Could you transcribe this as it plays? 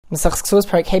Mesach Kesubos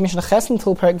Perek Hey Mishnah Ches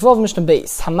until Perek Vov Mishnah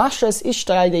Beis. Hamashes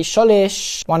Ishtai de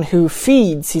Sholish, one who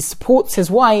feeds, he supports his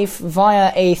wife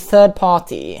via a third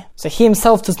party. So he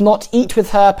himself does not eat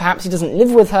with her, perhaps he doesn't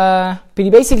live with her, but he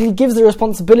basically gives the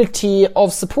responsibility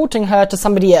of supporting her to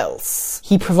somebody else.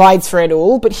 He provides for it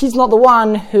all, but he's not the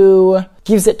one who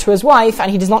gives it to his wife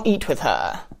and he does not eat with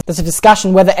her. There's a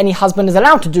discussion whether any husband is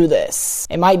allowed to do this.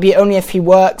 It might be only if he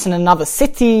works in another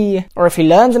city, or if he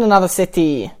learns in another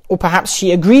city, or perhaps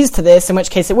she agrees to this, in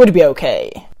which case it would be okay.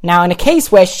 Now, in a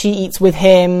case where she eats with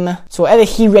him, so whatever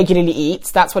he regularly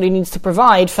eats, that's what he needs to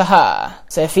provide for her.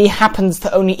 So if he happens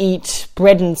to only eat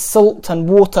bread and salt and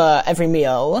water every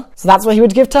meal, so that's what he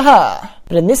would give to her.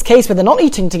 But in this case, where they're not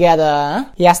eating together,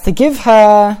 he has to give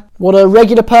her what a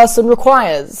regular person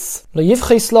requires. He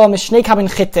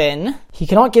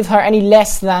cannot give her any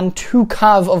less than 2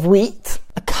 kav of wheat.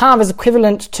 A kav is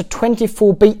equivalent to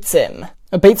 24 beitzim.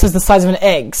 A beitz is the size of an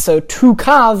egg, so 2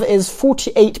 kav is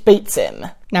 48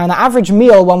 beitzim. Now, in the average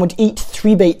meal, one would eat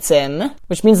 3 beitzim,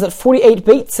 which means that 48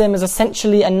 beitzim is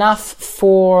essentially enough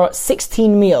for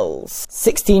 16 meals.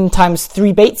 16 times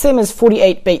 3 beitzim is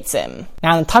 48 beitzim.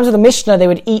 Now, in the times of the Mishnah, they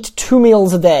would eat 2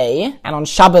 meals a day, and on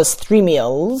Shabbos, 3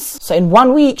 meals. So in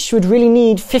 1 week, she would really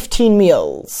need 15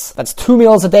 meals. That's 2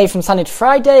 meals a day from Sunday to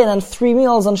Friday, and then 3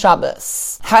 meals on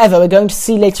Shabbos. However, we're going to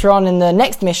see later on in the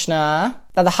next Mishnah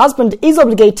that the husband is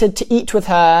obligated to eat with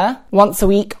her once a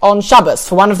week on Shabbos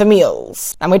for one of the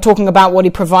meals. And we're talking about what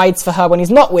he provides for her when he's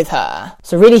not with her.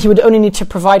 So really he would only need to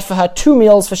provide for her 2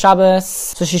 meals for Shabbos,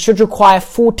 so she should require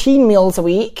 14 meals a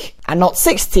week, and not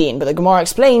 16. But the Gemara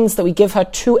explains that we give her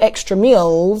 2 extra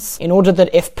meals in order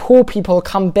that if poor people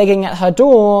come begging at her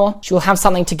door, she will have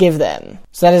something to give them.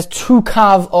 So that is 2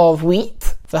 kav of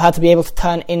wheat for her to be able to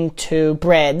turn into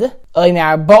bread. Or he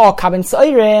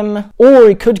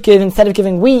could give, instead of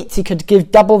giving wheat, he could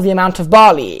give double the amount of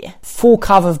barley. 4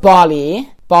 kav of barley.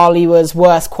 Barley was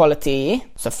worse quality,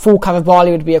 so 4 kav of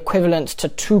barley would be equivalent to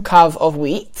 2 kav of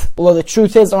wheat. Although the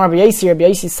truth is, Rabbi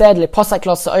Yossi said, the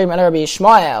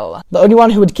only one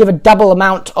who would give a double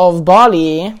amount of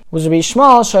barley was Rabbi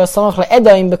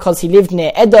Yishmael, because he lived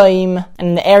near Edom, and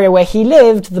in the area where he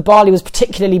lived, the barley was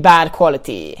particularly bad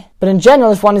quality. But in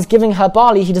general, if one is giving her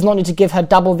barley, he does not need to give her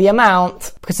double the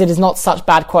amount, because it is not such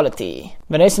bad quality.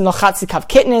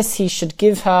 He should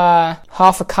give her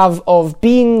half a kav of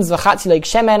beans, half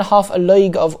a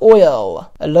loig of oil.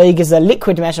 A loig is a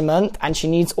liquid measurement, and she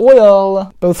needs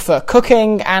oil, both for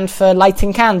cooking and for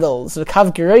lighting candles. A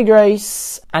kav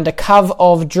geroigros, and a kav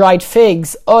of dried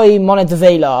figs, oi mone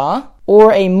devela,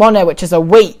 or a mone, which is a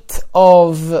weight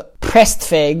of pressed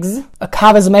figs. A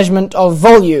kav is a measurement of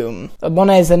volume. A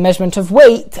mone is a measurement of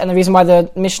weight, and the reason why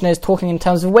the Mishnah is talking in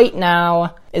terms of weight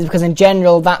now is because in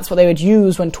general that's what they would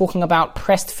use when talking about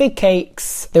pressed fig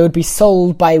cakes. They would be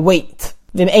sold by weight.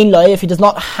 If he does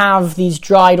not have these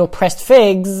dried or pressed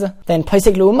figs, then he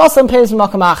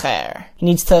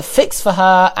needs to fix for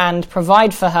her and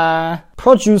provide for her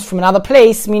produce from another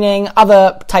place, meaning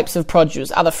other types of produce,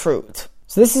 other fruit.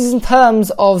 So this is in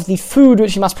terms of the food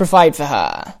which he must provide for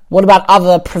her. What about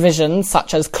other provisions,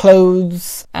 such as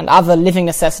clothes and other living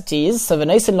necessities? So he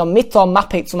needs to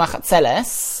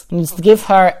give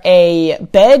her a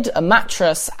bed, a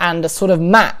mattress, and a sort of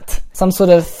mat, some sort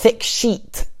of thick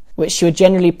sheet, which she would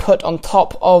generally put on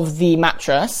top of the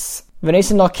mattress. He needs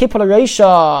to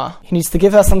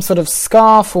give her some sort of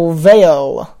scarf or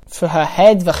veil for her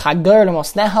head,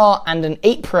 and an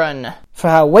apron for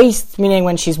her waist, meaning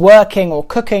when she's working or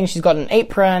cooking, she's got an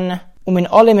apron.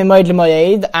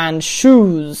 And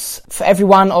shoes for every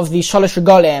one of the shalosh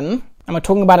regalim. And we're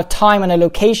talking about a time and a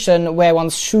location where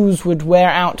one's shoes would wear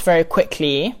out very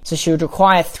quickly. So she would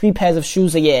require 3 pairs of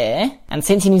shoes a year. And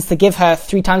since he needs to give her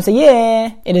 3 times a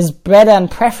year, it is better and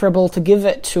preferable to give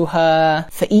it to her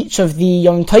for each of the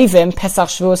Yom Tovim, Pesach,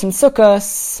 Shavuos, and Sukkot,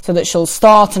 so that she'll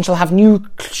start and she'll have new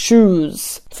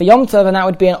shoes for Yom Tov, and that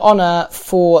would be an honor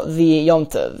for the Yom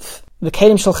Tov. The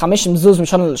kelim shel 50 zuz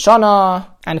mishana l'shana,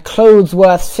 and clothes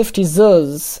worth 50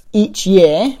 zuz each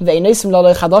year.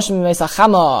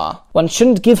 One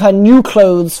shouldn't give her new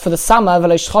clothes for the summer,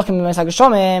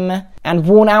 and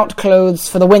worn out clothes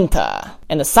for the winter.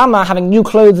 In the summer, having new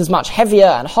clothes is much heavier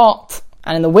and hot,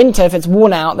 and in the winter, if it's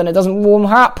worn out, then it doesn't warm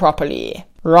her up properly.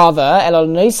 Rather,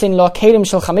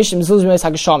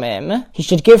 he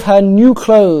should give her new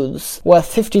clothes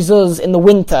worth 50 zuz in the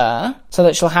winter, so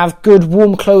that she'll have good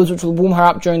warm clothes which will warm her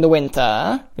up during the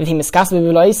winter. And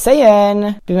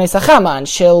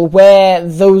she'll wear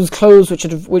those clothes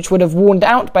which would have worn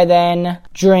out by then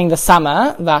during the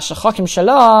summer.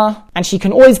 And she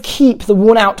can always keep the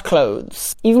worn out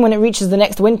clothes. Even when it reaches the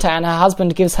next winter and her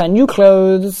husband gives her new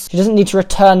clothes, she doesn't need to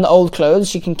return the old clothes,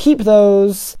 she can keep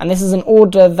those. And this is in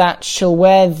order that she'll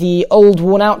wear the old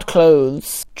worn out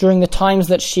clothes during the times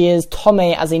that she is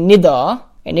tomei as a niddah.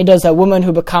 A niddah is a woman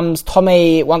who becomes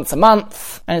tomei once a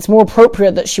month, and it's more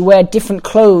appropriate that she wear different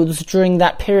clothes during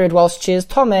that period whilst she is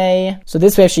tomei. So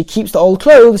this way, if she keeps the old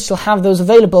clothes, she'll have those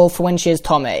available for when she is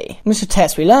tomei. Mr.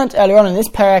 Tess, we learnt earlier on in this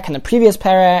parak and the previous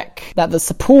parak that the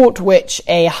support which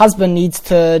a husband needs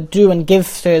to do and give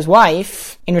to his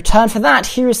wife, in return for that,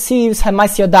 he receives her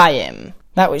ma'aseh yadayim.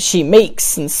 That which she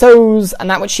makes and sews, and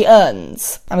that which she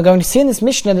earns. And we're going to see in this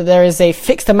Mishnah that there is a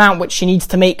fixed amount which she needs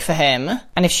to make for him.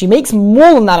 And if she makes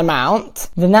more than that amount,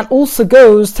 then that also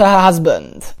goes to her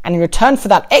husband. And in return for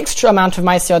that extra amount of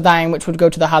ma'aseh yadayim which would go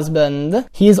to the husband,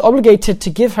 he is obligated to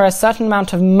give her a certain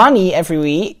amount of money every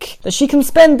week that she can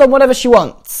spend on whatever she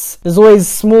wants. There's always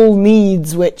small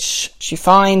needs which she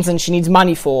finds and she needs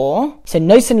money for. He said,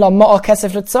 Noisin la ma'ah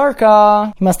kesef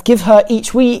letzarka. He must give her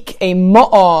each week a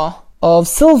ma'ah of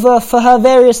silver for her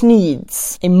various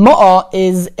needs. A ma'ah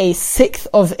is a sixth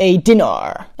of a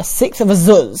dinar, a sixth of a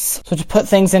zuz. So to put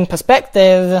things in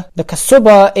perspective, the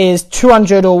kesubos is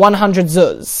 200 or 100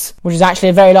 zuz, which is actually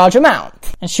a very large amount.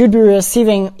 And she would be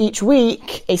receiving each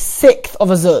week a sixth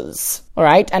of a zuz.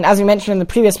 Alright, and as we mentioned in the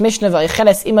previous Mishnah,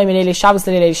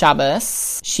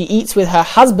 she eats with her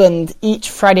husband each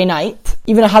Friday night.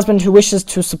 Even a husband who wishes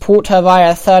to support her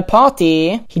via a third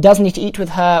party, he does need to eat with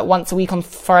her once a week on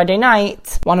Friday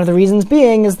night. One of the reasons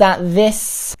being is that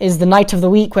this is the night of the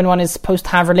week when one is supposed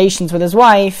to have relations with his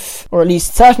wife, or at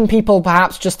least certain people,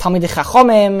 perhaps just Talmidei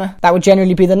Chachomim, that would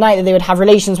generally be the night that they would have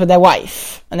relations with their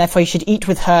wife, and therefore he should eat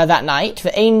with her that night.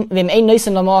 If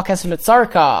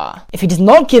he does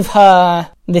not give her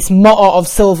this ma'ah of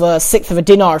silver, sixth of a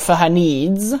dinar for her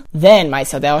needs, then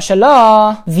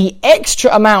the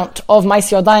extra amount of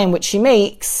ma'aseh yadayim which she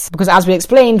makes, because as we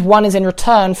explained, one is in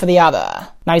return for the other.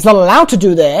 Now he's not allowed to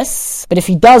do this, but if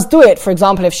he does do it, for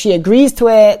example, if she agrees to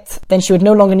it, then she would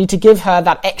no longer need to give her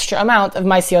that extra amount of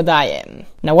ma'aseh yadayim.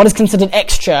 Now what is considered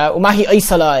extra? Umahi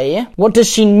oisalai. What does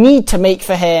she need to make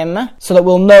for him, so that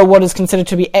we'll know what is considered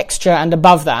to be extra and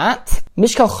above that?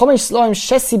 Mishkal chomesh sloim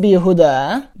shesi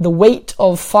b'Yehuda, the weight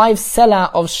of 5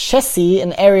 selah of shesi,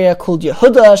 an area called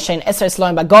Yehuda, shein eser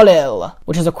sloim b'Golil,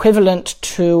 which is equivalent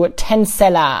to 10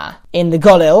 selah in the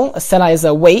Golil. A selah is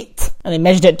a weight, and they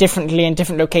measured it differently in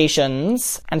different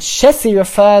locations. And shesi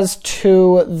refers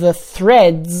to the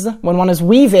threads. When one is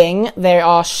weaving, there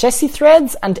are shesi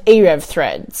threads and erev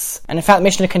threads. And in fact,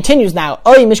 Mishnah continues now,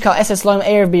 Oy mishkal eser sloim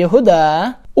erev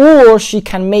b'Yehuda, or she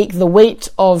can make the weight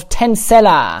of 10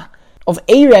 selah of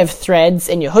erev threads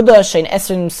in Yehuda, shein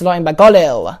esrim selaim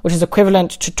b'Golil, which is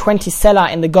equivalent to 20 selah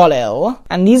in the Golil.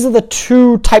 And these are the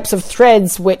two types of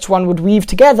threads which one would weave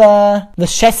together. The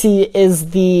shesi is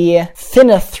the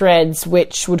thinner threads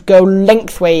which would go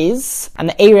lengthways, and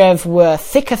the erev were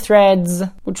thicker threads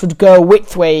which would go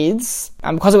widthways.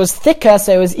 And because it was thicker,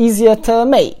 so it was easier to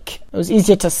make. It was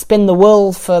easier to spin the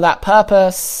wool for that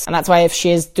purpose. And that's why if she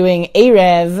is doing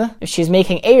erev, if she's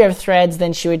making erev threads,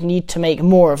 then she would need to make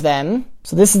more of them.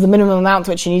 So this is the minimum amount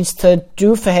which she needs to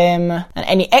do for him. And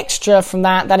any extra from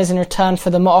that, that is in return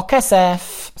for the ma'ah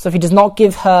kesef. So if he does not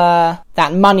give her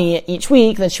that money each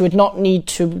week, then she would not need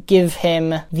to give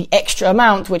him the extra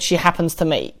amount which she happens to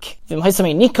make.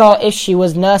 If she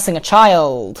was nursing a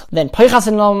child, then we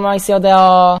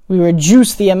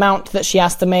reduce the amount that she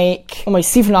has to make, and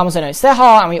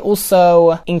we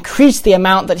also increase the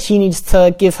amount that he needs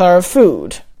to give her of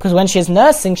food. Because when she is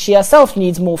nursing, she herself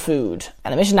needs more food.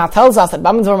 And the Mishnah now tells us that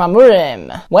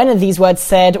when are these words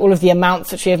said, all of the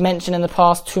amounts which we have mentioned in the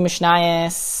past two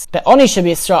Mishnayos? Be'oni should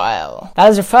be Israel.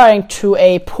 That is referring to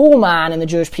a poor man in the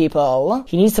Jewish people.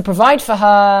 He needs to provide for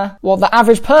her what the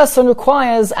average person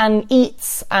requires and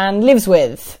eats and lives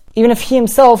with, even if he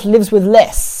himself lives with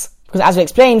less. Because as we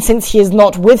explained, since he is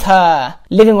not with her,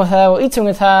 living with her or eating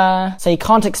with her, so he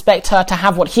can't expect her to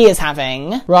have what he is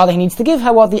having. Rather, he needs to give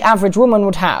her what the average woman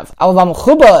would have.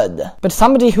 But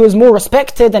somebody who is more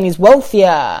respected and is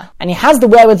wealthier, and he has the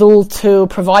wherewithal to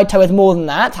provide her with more than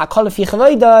that,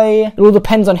 it all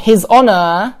depends on his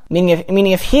honor,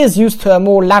 meaning if he is used to a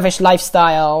more lavish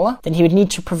lifestyle, then he would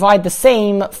need to provide the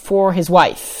same for his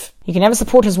wife. He can never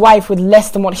support his wife with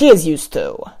less than what he is used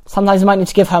to. Sometimes he might need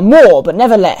to give her more, but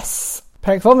never less.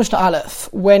 Perek Vav Mishnah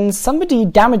Aleph. When somebody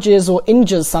damages or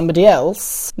injures somebody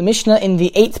else, the Mishnah in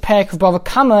the 8th Perek of Bava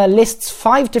Kama lists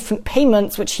 5 different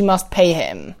payments which he must pay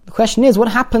him. The question is, what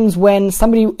happens when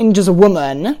somebody injures a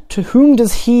woman? To whom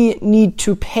does he need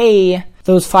to pay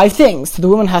those 5 things? To the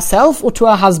woman herself or to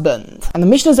her husband? And the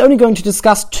Mishnah is only going to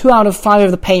discuss 2 out of 5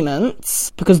 of the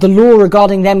payments, because the law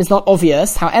regarding them is not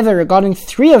obvious. However, regarding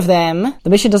 3 of them, the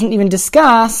Mishnah doesn't even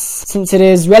discuss, since it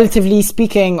is relatively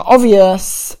speaking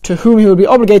obvious to whom he will be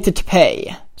obligated to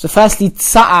pay. So firstly,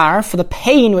 tsa'ar, for the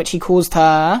pain which he caused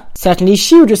her, certainly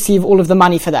she would receive all of the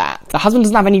money for that. The husband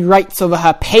doesn't have any rights over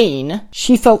her pain.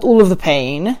 She felt all of the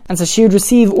pain, and so she would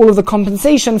receive all of the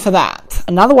compensation for that.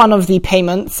 Another one of the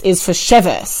payments is for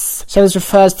sheves. Sheves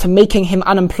refers to making him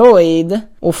unemployed,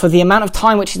 or for the amount of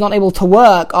time which he's not able to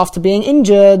work after being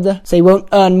injured, so he won't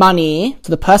earn money. So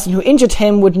the person who injured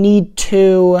him would need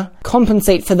to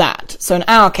compensate for that. So in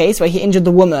our case, where he injured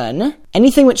the woman,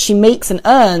 anything which she makes and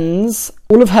earns,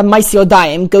 all of her maisi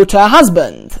odayim go to her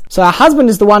husband. So her husband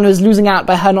is the one who is losing out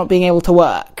by her not being able to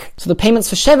work. So the payments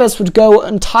for sheves would go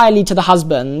entirely to the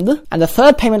husband. And the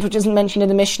third payment, which isn't mentioned in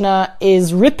the Mishnah,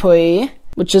 is ripui,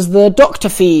 which is the doctor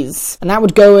fees, and that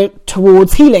would go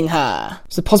towards healing her.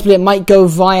 So possibly it might go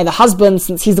via the husband,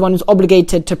 since he's the one who's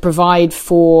obligated to provide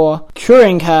for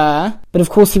curing her, but of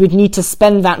course he would need to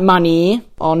spend that money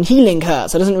on healing her,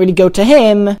 so it doesn't really go to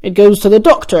him, it goes to the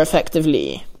doctor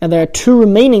effectively. Now there are 2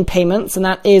 remaining payments, and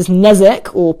that is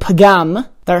nezek or pagam,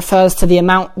 that refers to the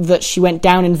amount that she went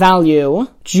down in value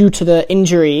due to the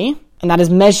injury, and that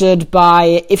is measured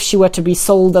by, if she were to be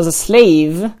sold as a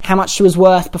slave, how much she was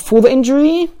worth before the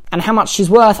injury, and how much she's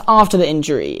worth after the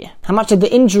injury. How much did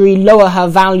the injury lower her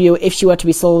value if she were to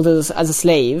be sold as a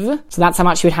slave? So that's how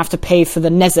much you would have to pay for the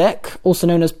nezek, also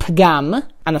known as pagam.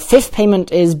 And the 5th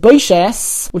payment is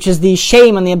boishes, which is the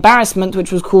shame and the embarrassment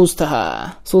which was caused to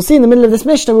her. So we'll see in the middle of this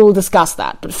Mishnah, we will discuss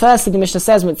that. But firstly, the Mishnah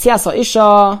says, Mitzias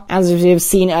isha, as we have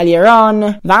seen earlier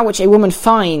on, that which a woman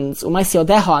finds, umaisi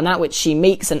odeha, and that which she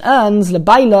makes and earns,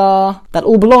 lebaila, that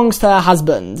all belongs to her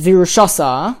husband,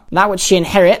 virushasa, that which she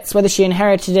inherits, whether she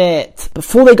inherited it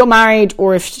before they got married,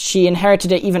 or if she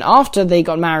inherited it even after they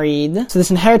got married. So this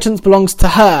inheritance belongs to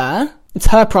her. It's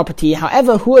her property.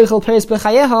 However,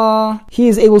 he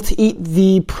is able to eat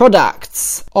the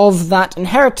products of that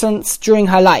inheritance during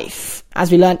her life. As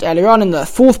we learnt earlier on in the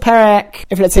 4th perek,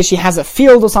 if let's say she has a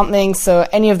field or something, so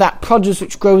any of that produce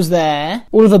which grows there,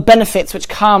 all of the benefits which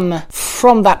come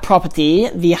from that property,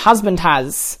 the husband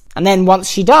has. And then once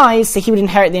she dies, so he would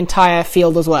inherit the entire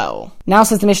field as well. Now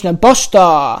says the Mishnah,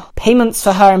 Boshta, payments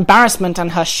for her embarrassment and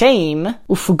her shame,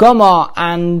 Ufugoma,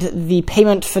 and the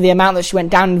payment for the amount that she went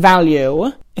down in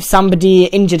value, if somebody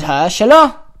injured her,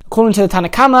 Shelah. According to the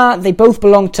Tanakama, they both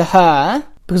belong to her,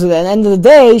 because at the end of the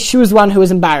day, she was the one who was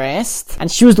embarrassed,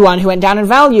 and she was the one who went down in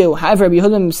value. However, Rabbi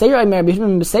Yehuda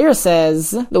ben Beseira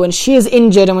says that when she is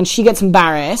injured and when she gets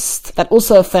embarrassed, that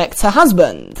also affects her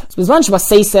husband. So Bizman Shabbos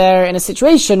Seiser, in a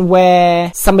situation where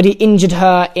somebody injured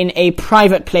her in a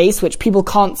private place, which people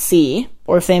can't see,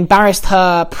 or if they embarrassed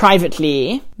her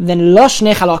privately, then lo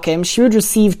shnei chalakim, she would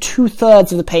receive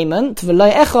 2/3 of the payment,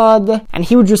 v'lo echad, and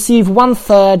he would receive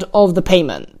 1/3 of the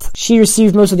payment. She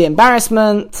received most of the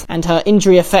embarrassment, and her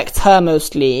injury affects her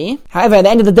mostly. However, at the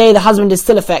end of the day, the husband is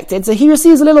still affected, so he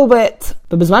receives a little bit.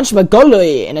 But b'zman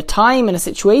shebagolui, in a time, in a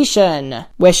situation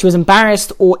where she was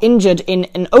embarrassed or injured in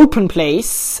an open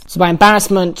place, so by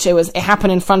embarrassment, it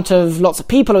happened in front of lots of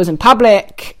people, it was in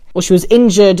public, or she was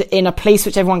injured in a place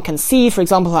which everyone can see, for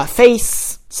example, her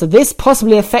face. So this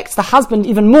possibly affects the husband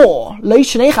even more. Lo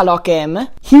shnei chalakim,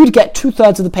 he would get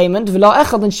 2/3 of the payment, v'lo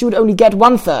echad, and she would only get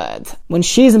 1/3. When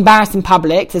she is embarrassed in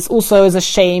public, this also is a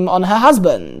shame on her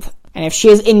husband. And if she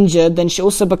is injured, then she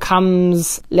also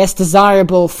becomes less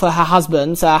desirable for her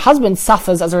husband. So her husband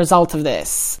suffers as a result of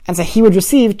this. And so he would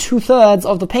receive 2/3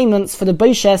 of the payments for the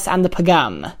boishes and the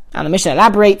pagam. And the Mishnah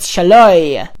elaborates,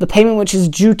 Shaloi, the payment which is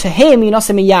due to him,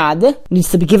 Yinose miyad, needs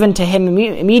to be given to him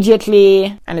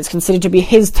immediately, and it's considered to be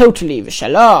his totally,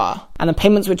 V'shalah. And the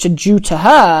payments which are due to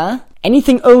her,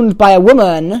 anything owned by a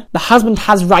woman, the husband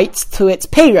has rights to its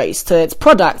pay raise, to its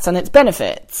products and its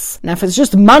benefits. Now if it's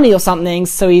just money or something,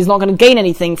 so he's not going to gain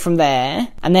anything from there,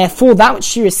 and therefore that which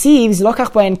she receives,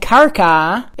 lokach bayin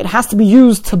karka, it has to be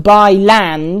used to buy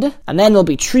land, and then there'll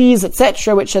be trees,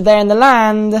 etc., which are there in the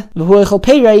land, v'huichel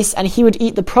pay raise, and he would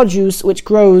eat the produce which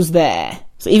grows there.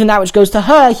 So even that which goes to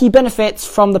her, he benefits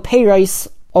from the pay raise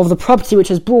of the property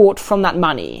which is bought from that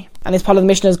money. And this part of the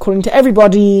Mishnah is according to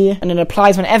everybody, and it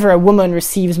applies whenever a woman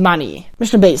receives money.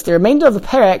 Mishnah base, the remainder of the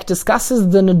perek discusses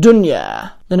the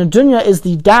nedunya. The nedunya is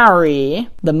the dowry,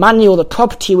 the money or the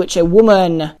property which a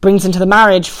woman brings into the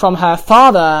marriage from her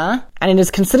father, and it is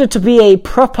considered to be a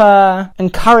proper,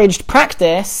 encouraged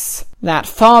practice that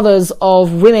fathers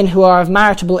of women who are of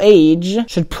marriageable age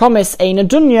should promise a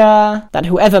nedunya, that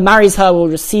whoever marries her will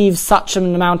receive such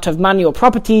an amount of money or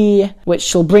property, which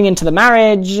she'll bring into the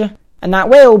marriage, and that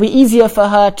way it will be easier for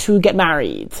her to get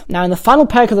married. Now, in the final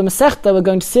parak of the Masechta, we're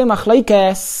going to see a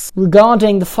machlokes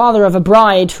regarding the father of a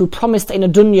bride who promised a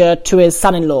nedunya to his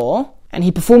son-in-law, and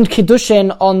he performed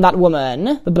kiddushin on that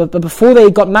woman, but before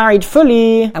they got married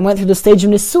fully and went through the stage of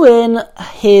nisuin,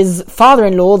 his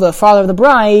father-in-law, the father of the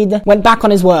bride, went back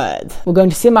on his word. We're going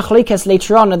to see machlokes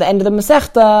later on at the end of the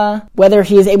Masechta whether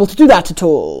he is able to do that at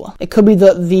all. It could be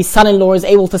that the son-in-law is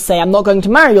able to say, I'm not going to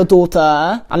marry your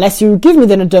daughter unless you give me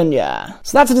the nedunya.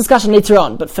 So that's a discussion later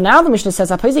on. But for now, the Mishnah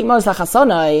says,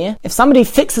 if somebody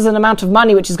fixes an amount of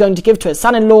money which he's going to give to his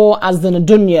son-in-law as the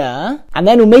nedunya, and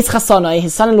then umeis chasonai,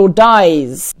 his son-in-law dies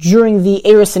during the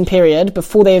Erusin period,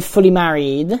 before they have fully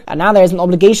married, and now there is an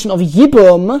obligation of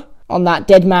yibum on that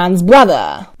dead man's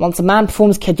brother. Once a man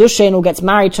performs kiddushin or gets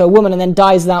married to a woman and then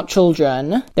dies without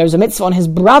children, there is a mitzvah on his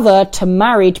brother to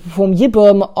perform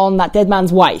yibum on that dead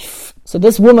man's wife. So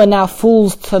this woman now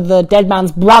falls to the dead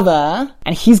man's brother,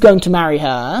 and he's going to marry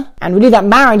her. And really that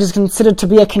marriage is considered to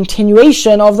be a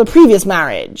continuation of the previous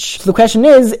marriage. So the question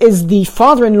is the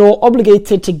father-in-law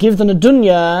obligated to give the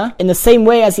nedunya in the same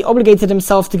way as he obligated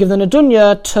himself to give the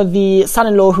nedunya to the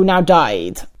son-in-law who now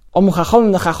died? The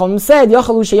Chacham said,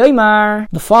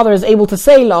 the father is able to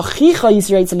say,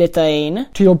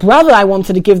 to your brother I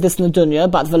wanted to give this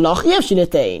nedunya, but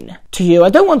to you I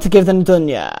don't want to give the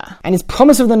nedunya. And his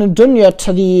promise of the nedunya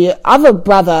to the other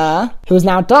brother who has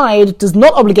now died does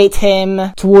not obligate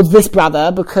him towards this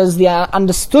brother, because the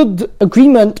understood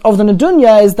agreement of the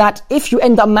nedunya is that if you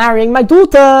end up marrying my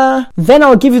daughter, then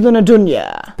I'll give you the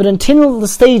nedunya. But until the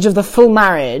stage of the full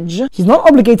marriage, he's not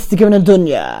obligated to give a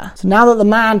nedunya. So now that the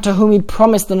man to whom he'd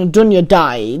promised the nedunya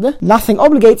died, nothing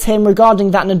obligates him regarding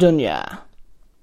that nedunya.